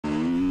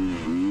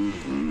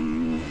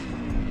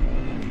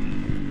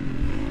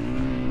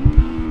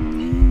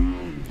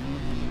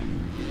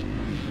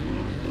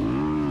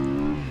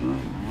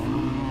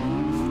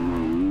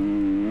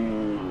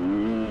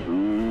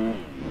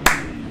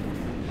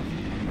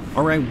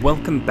Alright,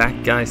 welcome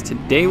back guys.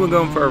 Today we're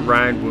going for a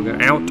ride.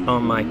 We're out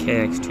on my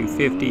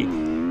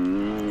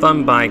KX250.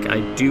 Fun bike, I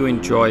do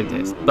enjoy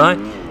this. But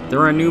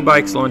there are new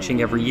bikes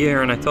launching every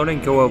year and I thought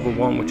I'd go over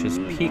one which has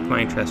piqued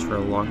my interest for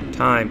a long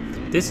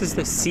time. This is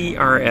the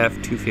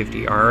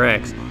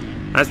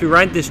CRF250RX. As we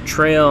ride this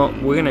trail,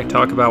 we're going to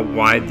talk about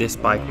why this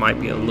bike might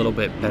be a little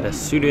bit better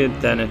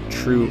suited than a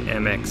true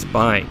MX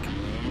bike.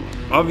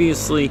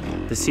 Obviously,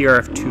 the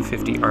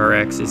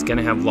CRF250RX is going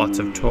to have lots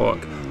of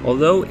torque.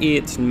 Although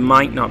it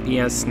might not be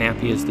as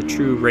snappy as the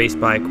true race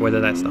bike, whether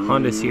that's the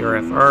Honda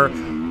CRF-R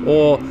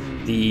or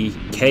the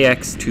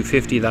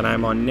KX250 that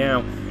I'm on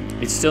now,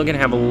 it's still going to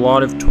have a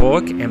lot of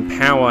torque and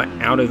power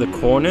out of the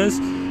corners,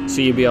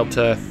 so you'll be able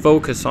to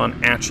focus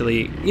on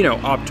actually,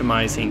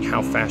 optimizing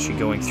how fast you're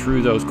going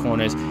through those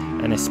corners,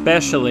 and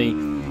especially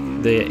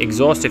the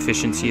exhaust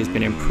efficiency has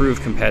been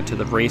improved compared to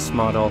the race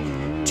model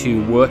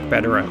to work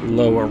better at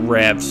lower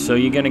revs, so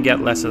you're going to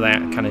get less of that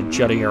kind of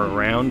jutting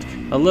around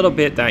a little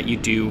bit that you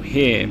do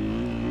here.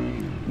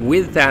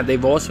 With that,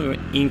 they've also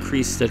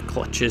increased the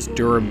clutch's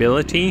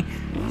durability,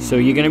 so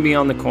you're going to be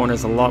on the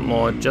corners a lot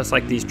more, just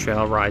like these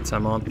trail rides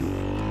I'm on.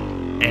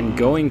 And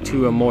going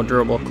to a more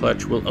durable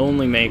clutch will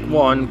only make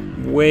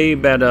one way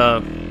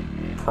better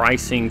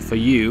pricing for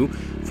you.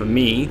 For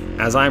me,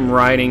 as I'm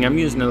riding, I'm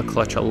using the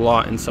clutch a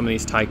lot in some of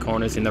these tight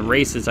corners. In the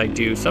races I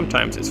do,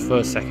 sometimes it's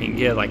first, second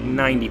gear, like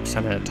 90%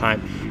 of the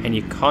time, and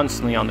you're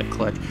constantly on the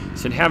clutch.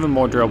 So to have a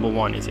more durable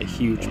one is a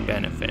huge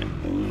benefit.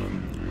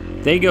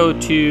 They go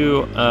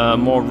to a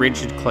more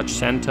rigid clutch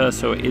center,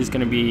 so it is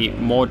going to be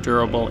more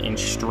durable in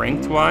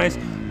strength-wise,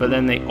 but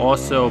then they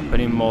also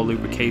put in more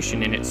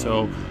lubrication in it,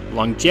 so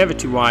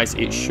longevity-wise,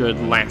 it should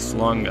last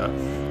longer.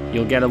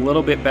 You'll get a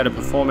little bit better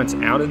performance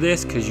out of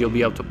this because you'll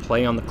be able to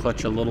play on the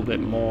clutch a little bit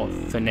more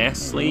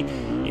finessely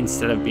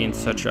instead of being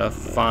such a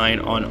fine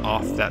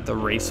on-off that the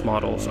race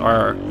models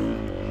are.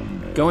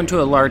 Going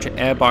to a larger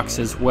airbox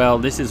as well.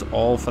 This is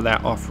all for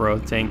that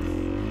off-road thing.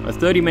 A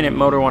 30-minute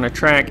motor on a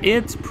track,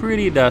 it's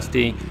pretty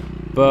dusty,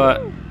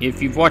 but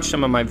if you've watched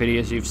some of my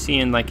videos, you've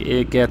seen like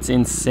it gets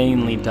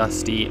insanely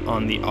dusty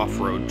on the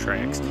off-road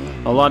tracks.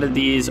 A lot of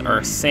these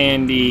are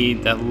sandy,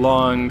 they're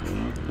long.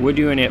 We're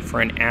doing it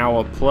for an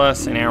hour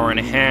plus, an hour and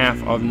a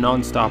half of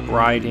non-stop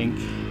riding,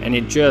 and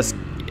it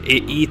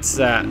eats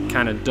that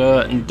kind of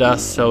dirt and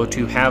dust. So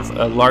to have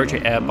a larger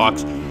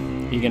airbox,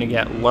 you're gonna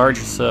get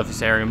larger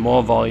surface area,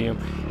 more volume,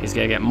 it's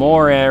gonna get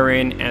more air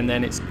in, and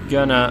then it's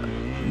gonna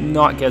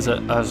not get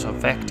as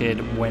affected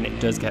when it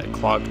does get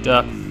clogged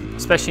up.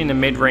 Especially in the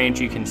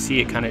mid-range, you can see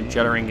it kind of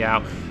juttering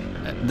out.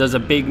 There's a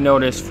big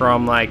notice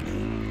from like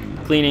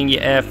cleaning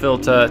your air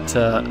filter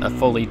to a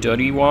fully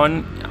dirty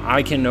one.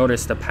 I can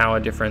notice the power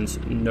difference,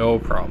 no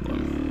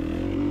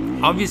problem.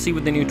 Obviously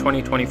with the new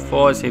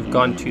 2024s, they've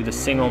gone to the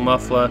single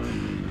muffler.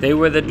 They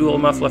were the dual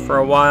muffler for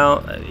a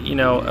while.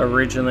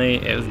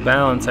 Originally it was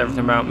balanced,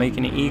 everything about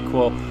making it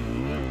equal,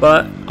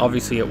 but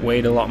obviously it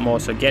weighed a lot more,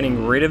 so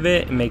getting rid of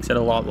it makes it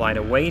a lot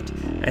lighter weight,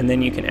 and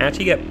then you can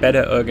actually get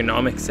better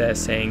ergonomics, they're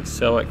saying,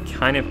 so it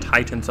kind of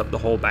tightens up the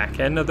whole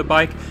back end of the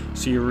bike,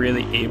 so you're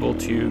really able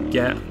to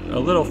get a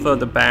little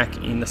further back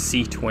in the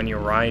seat when you're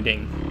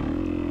riding.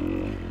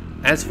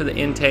 As for the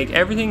intake,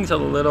 everything's a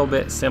little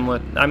bit similar.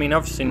 I mean,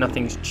 obviously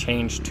nothing's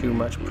changed too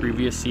much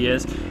previous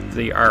years for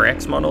the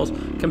RX models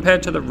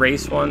compared to the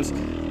race ones.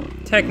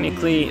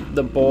 Technically,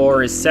 the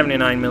bore is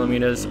 79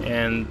 millimeters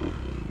and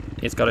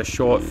it's got a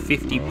short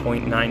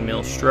 50.9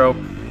 mil stroke.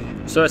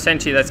 So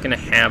essentially that's going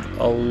to have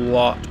a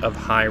lot of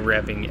high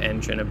revving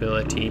engine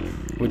ability,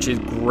 which is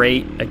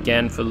great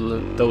again for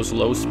those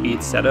low speed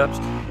setups.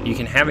 You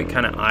can have it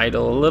kind of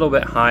idle a little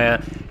bit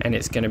higher and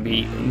it's going to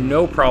be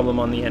no problem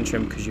on the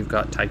engine because you've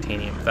got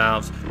titanium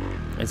valves.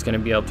 It's going to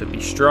be able to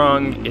be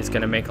strong, it's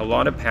going to make a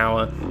lot of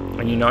power,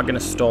 and you're not going to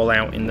stall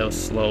out in those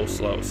slow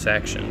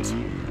sections.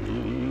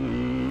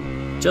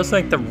 Just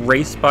like the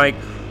race bike,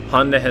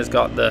 Honda has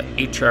got the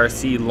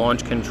HRC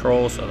launch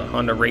control, so the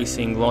Honda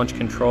Racing launch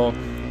control.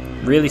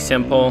 Really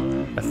simple,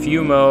 a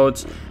few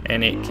modes,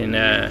 and it can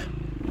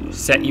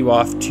set you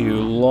off to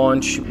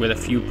launch with a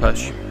few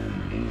push.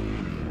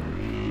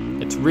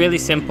 It's really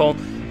simple.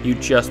 You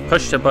just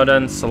push the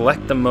button,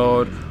 select the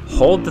mode,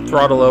 hold the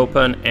throttle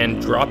open,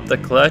 and drop the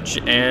clutch,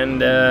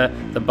 and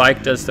the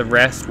bike does the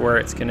rest, where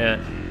it's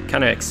gonna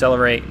kind of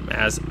accelerate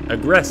as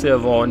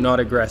aggressive or not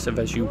aggressive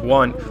as you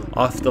want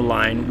off the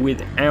line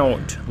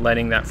without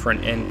letting that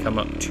front end come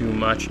up too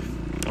much.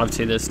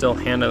 Obviously there's still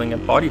handling a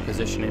body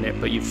position in it,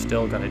 but you've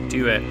still got to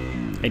do it.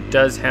 It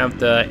does have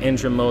the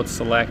engine mode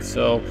select,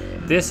 so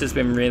this has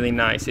been really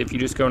nice. If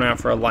you're just going out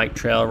for a light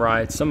trail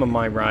ride, some of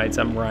my rides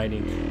I'm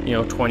riding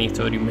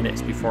 20-30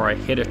 minutes before I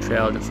hit a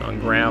trail, just on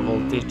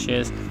gravel,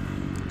 ditches.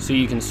 So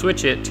you can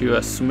switch it to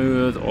a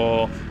smooth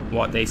or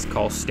what they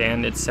call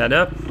standard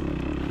setup.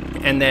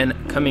 And then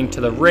coming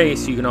to the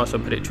race, you can also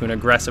put it to an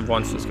aggressive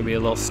one, so it's going to be a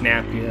little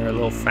snappier, a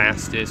little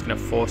faster. It's going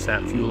to force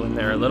that fuel in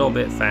there a little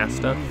bit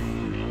faster.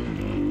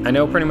 I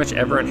know pretty much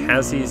everyone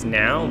has these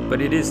now,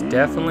 but it is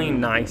definitely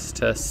nice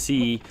to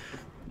see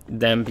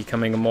them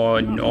becoming a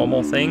more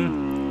normal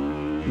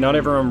thing. Not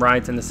everyone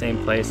rides in the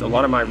same place. A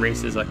lot of my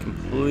races are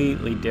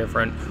completely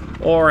different,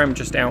 or I'm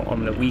just out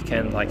on the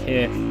weekend like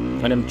here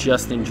and I'm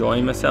just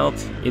enjoying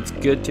myself. It's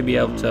good to be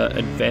able to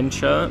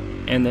adventure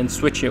and then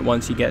switch it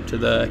once you get to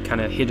the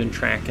kind of hidden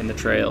track in the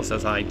trails,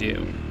 as I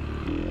do.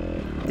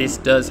 This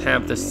does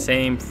have the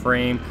same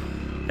frame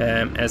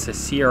as a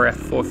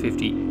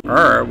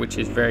CRF250R, which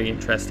is very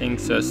interesting.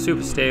 So it's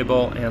super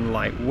stable and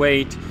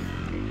lightweight.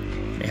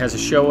 It has a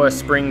Showa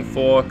spring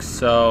fork,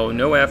 so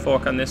no air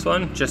fork on this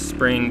one, just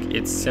spring.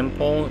 It's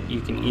simple. You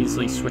can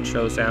easily switch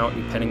those out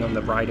depending on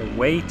the rider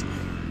weight.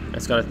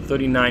 It's got a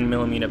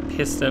 39mm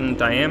piston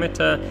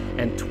diameter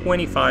and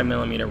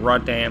 25mm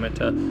rod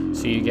diameter,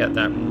 so you get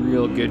that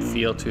real good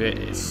feel to it.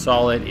 It's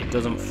solid, it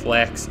doesn't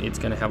flex, it's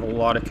going to have a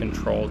lot of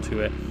control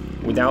to it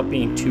without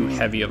being too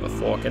heavy of a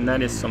fork, and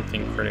that is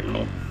something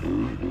critical.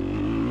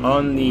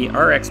 On the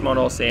RX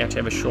models, they actually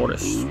have a shorter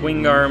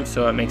swing arm,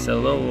 so it makes it a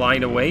little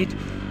lighter weight.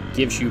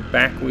 Gives you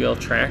back wheel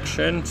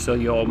traction, so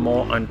you're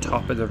more on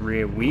top of the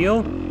rear wheel,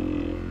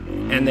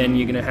 and then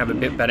you're going to have a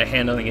bit better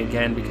handling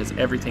again because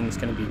everything's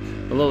going to be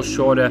a little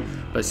shorter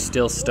but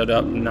still stood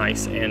up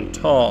nice and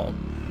tall.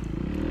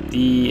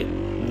 The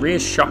rear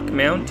shock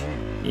mount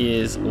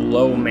is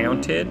low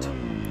mounted.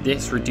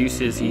 This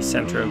reduces the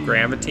center of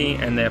gravity,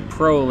 and their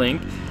Pro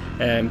Link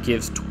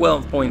gives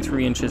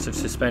 12.3 inches of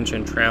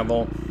suspension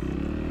travel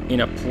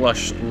in a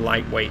plush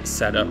lightweight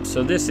setup.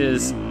 So this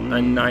is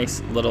a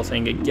nice little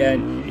thing.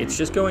 Again, it's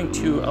just going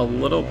to a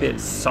little bit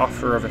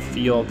softer of a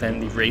feel than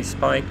the race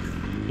bike.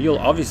 You'll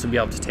obviously be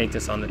able to take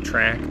this on the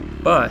track,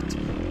 but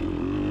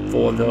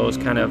for those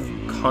kind of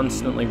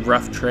constantly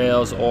rough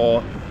trails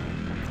or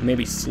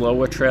maybe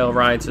slower trail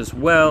rides as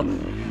well,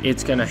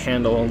 it's going to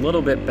handle a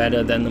little bit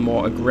better than the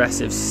more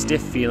aggressive,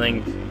 stiff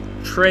feeling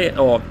trail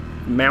or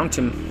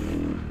mountain,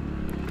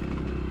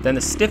 than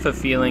the stiffer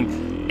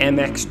feeling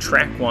MX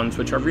track ones,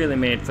 which are really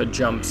made for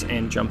jumps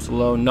and jumps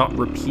low, not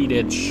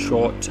repeated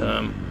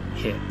short-term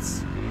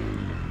hits.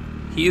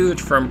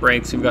 Huge front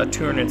brakes. We've got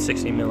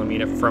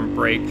 260mm front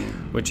brake,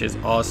 which is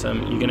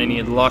awesome. You're going to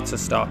need lots of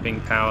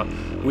stopping power.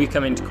 We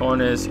come into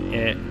corners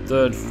at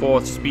 3rd,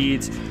 4th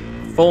speeds,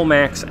 full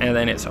max, and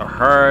then it's a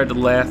hard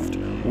left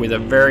with a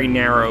very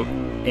narrow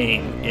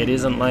aim. It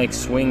isn't like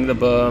swing the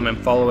berm and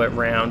follow it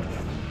round.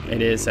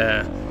 It is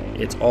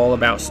it's all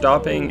about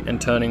stopping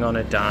and turning on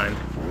a dime.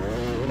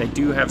 They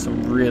do have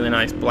some really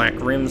nice black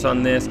rims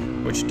on this,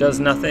 which does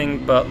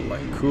nothing but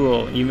look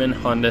cool. Even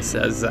Honda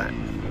says that.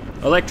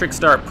 Electric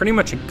start, pretty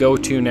much a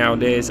go-to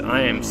nowadays.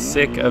 I am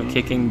sick of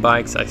kicking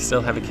bikes. I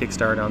still have a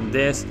kickstart on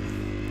this.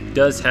 It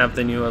does have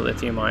the newer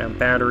lithium-ion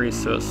battery,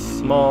 so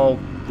small,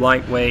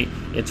 lightweight.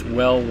 It's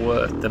well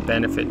worth the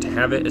benefit to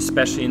have it,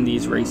 especially in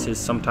these races.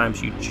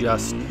 Sometimes you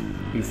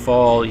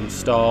fall, you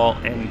stall,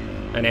 and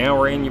an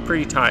hour in, you're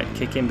pretty tired.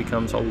 Kick-in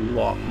becomes a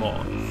lot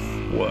more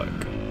work.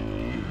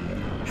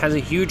 Has a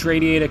huge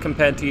radiator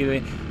compared to the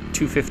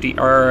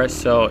 250R,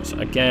 so it's,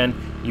 again,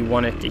 you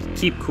want it to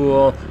keep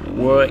cool.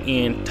 We're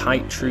in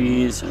tight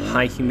trees,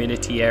 high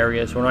humidity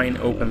areas. We're not in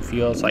open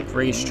fields like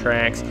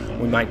racetracks.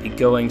 We might be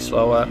going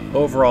slower.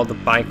 Overall, the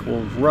bike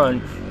will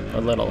run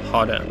a little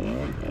hotter.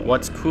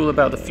 What's cool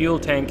about the fuel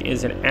tank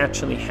is it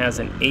actually has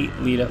an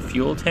 8-liter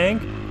fuel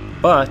tank,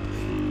 but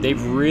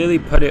they've really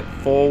put it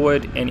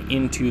forward and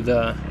into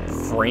the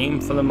frame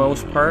for the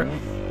most part.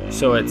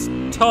 So it's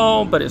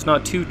tall, but it's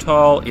not too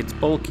tall. It's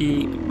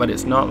bulky, but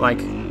it's not like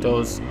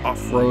those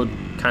off-road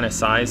kind of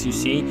size you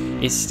see.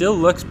 It still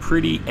looks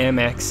pretty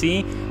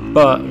MX-y,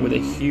 but with a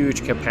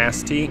huge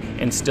capacity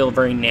and still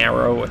very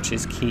narrow, which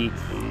is key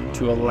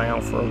to allow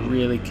for a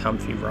really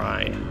comfy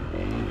ride.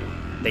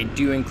 They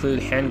do include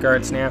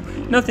handguards now.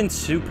 Nothing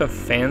super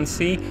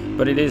fancy,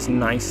 but it is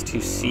nice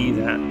to see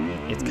that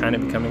it's kind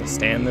of becoming a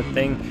standard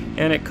thing,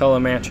 and it color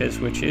matches,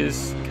 which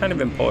is kind of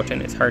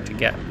important. It's hard to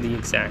get the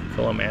exact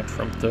color match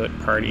from third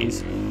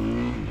parties.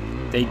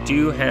 They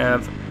do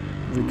have,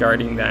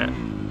 regarding that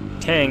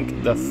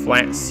tank, the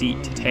flat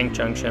seat to tank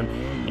junction.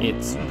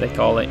 They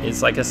call it,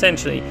 it's like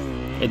essentially,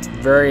 it's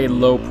very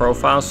low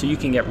profile, so you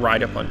can get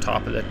right up on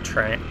top of the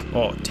track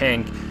or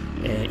tank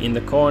in the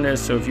corners.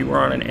 So if you were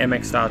on an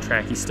MX style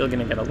track, you're still going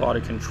to get a lot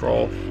of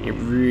control. It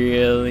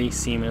really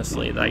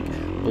seamlessly like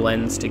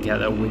blends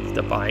together with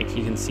the bike.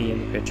 You can see in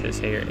the pictures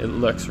here, it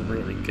looks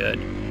really good.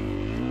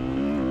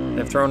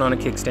 They've thrown on a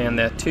kickstand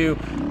there too,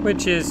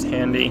 which is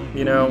handy.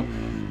 You know,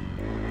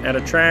 at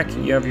a track,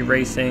 you have your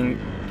racing.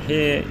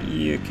 Here,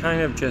 you're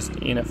kind of just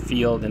in a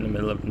field in the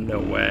middle of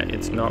nowhere.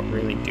 It's not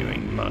really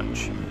doing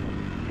much.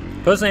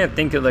 Personally, I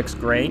think it looks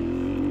great.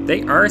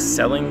 They are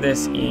selling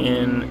this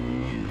in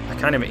a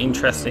kind of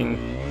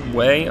interesting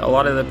way. A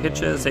lot of the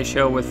pictures they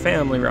show with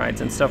family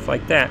rides and stuff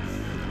like that,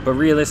 but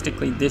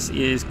realistically this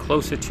is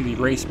closer to the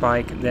race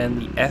bike than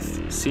the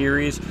F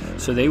series,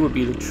 so they would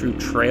be the true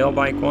trail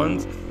bike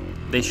ones.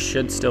 They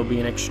should still be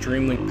an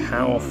extremely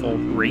powerful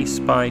race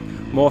bike,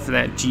 more for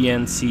that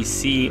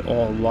GNCC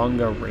or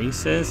longer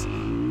races.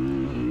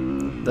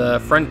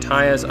 The front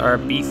tires are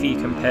beefy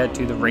compared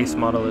to the race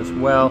model as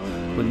well,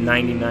 with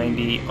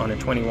 90/90 on a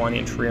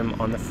 21-inch rim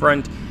on the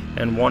front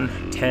and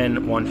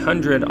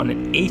 110/100 on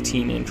an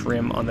 18-inch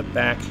rim on the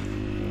back.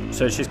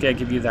 So it's just going to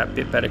give you that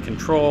bit better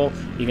control.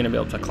 You're going to be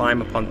able to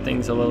climb upon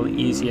things a little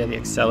easier. The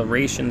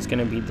acceleration is going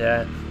to be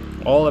there.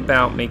 All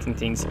about making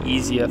things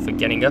easier for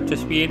getting up to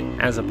speed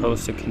as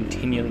opposed to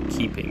continually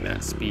keeping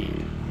that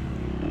speed.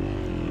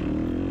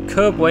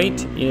 Curb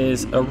weight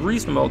is a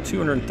reasonable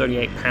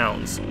 238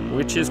 pounds,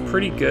 which is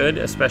pretty good,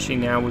 especially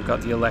now we've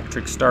got the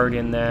electric start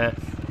in there,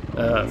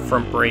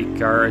 front brake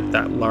guard,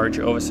 that large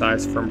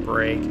oversized front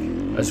brake,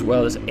 as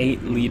well as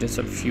 8 liters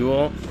of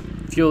fuel.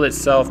 Fuel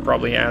itself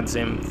probably adds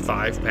in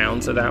 5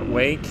 pounds of that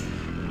weight.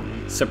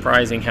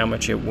 Surprising how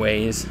much it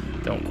weighs.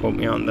 Don't quote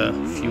me on the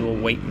fuel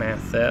weight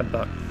math there,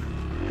 but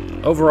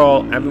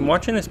overall, I've been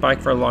watching this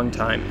bike for a long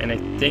time, and I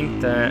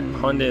think that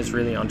Honda is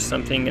really on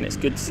something, and it's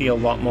good to see a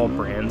lot more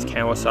brands.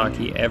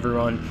 Kawasaki,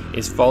 everyone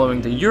is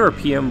following the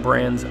European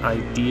brands'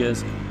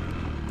 ideas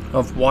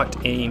of what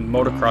a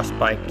motocross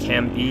bike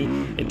can be.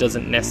 It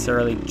doesn't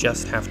necessarily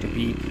just have to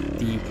be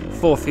the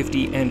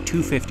 450 and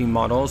 250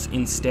 models.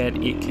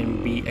 Instead, it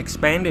can be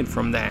expanded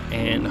from that,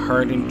 and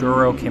hard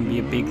enduro can be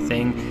a big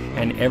thing,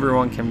 and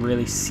everyone can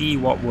really see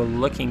what we're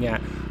looking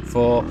at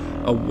for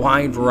a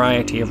wide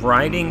variety of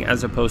riding,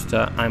 as opposed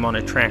to I'm on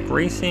a track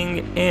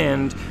racing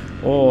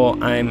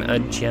or I'm a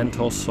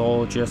gentle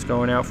soul just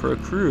going out for a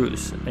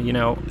cruise. You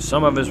know,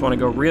 some of us want to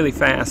go really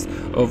fast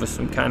over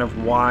some kind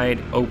of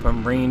wide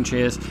open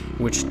ranges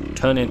which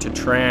turn into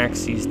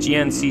tracks. These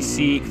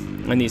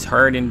GNCC and these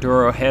hard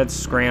enduro head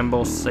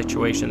scramble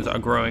situations are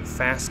growing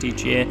fast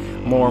each year,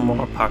 more and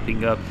more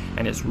popping up,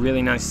 and it's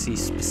really nice to see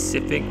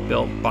specific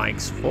built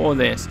bikes for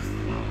this.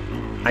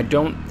 I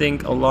don't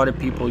think a lot of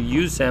people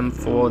use them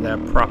for their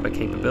proper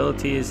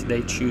capabilities.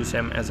 They choose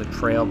them as a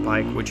trail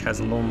bike, which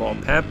has a little more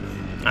pep.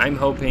 I'm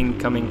hoping,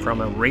 coming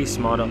from a race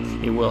model,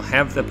 it will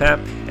have the pep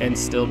and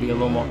still be a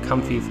little more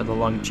comfy for the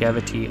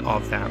longevity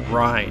of that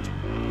ride.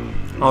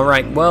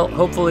 Alright, well,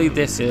 hopefully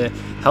this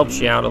helps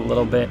you out a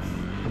little bit.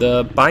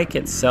 The bike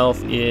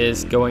itself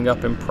is going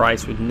up in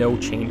price with no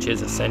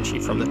changes essentially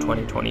from the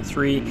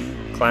 2023.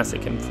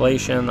 Classic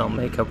inflation, they'll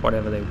make up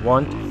whatever they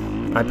want.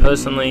 I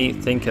personally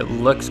think it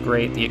looks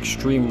great. The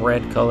extreme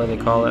red color, they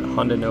call it.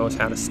 Honda knows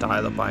how to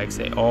style the bikes.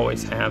 They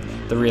always have.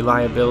 The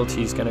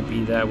reliability is going to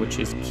be there, which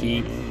is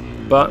key.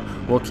 But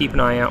we'll keep an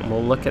eye out, and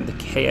we'll look at the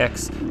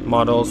KX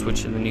models,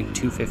 which are the new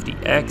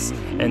 250X,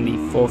 and the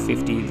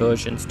 450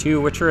 versions too,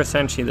 which are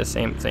essentially the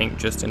same thing,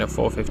 just in a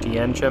 450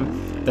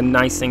 engine. The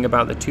nice thing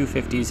about the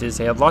 250s is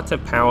they have lots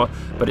of power,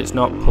 but it's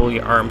not pull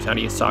your arms out of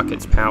your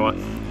sockets power.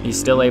 You're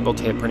still able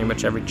to hit pretty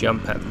much every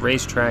jump at the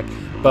racetrack,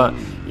 but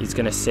it's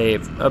going to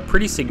save a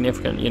pretty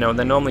significant, you know,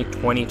 they're normally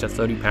 20 to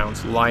 30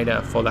 pounds lighter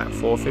for that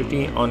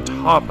 450 on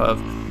top of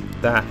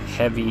that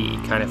heavy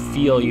kind of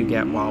feel you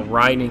get while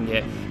riding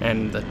it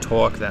and the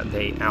torque that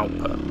they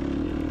output.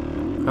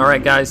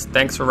 Alright guys,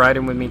 thanks for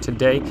riding with me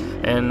today,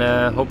 and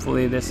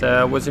hopefully this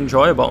was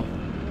enjoyable.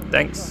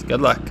 Thanks,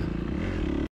 good luck.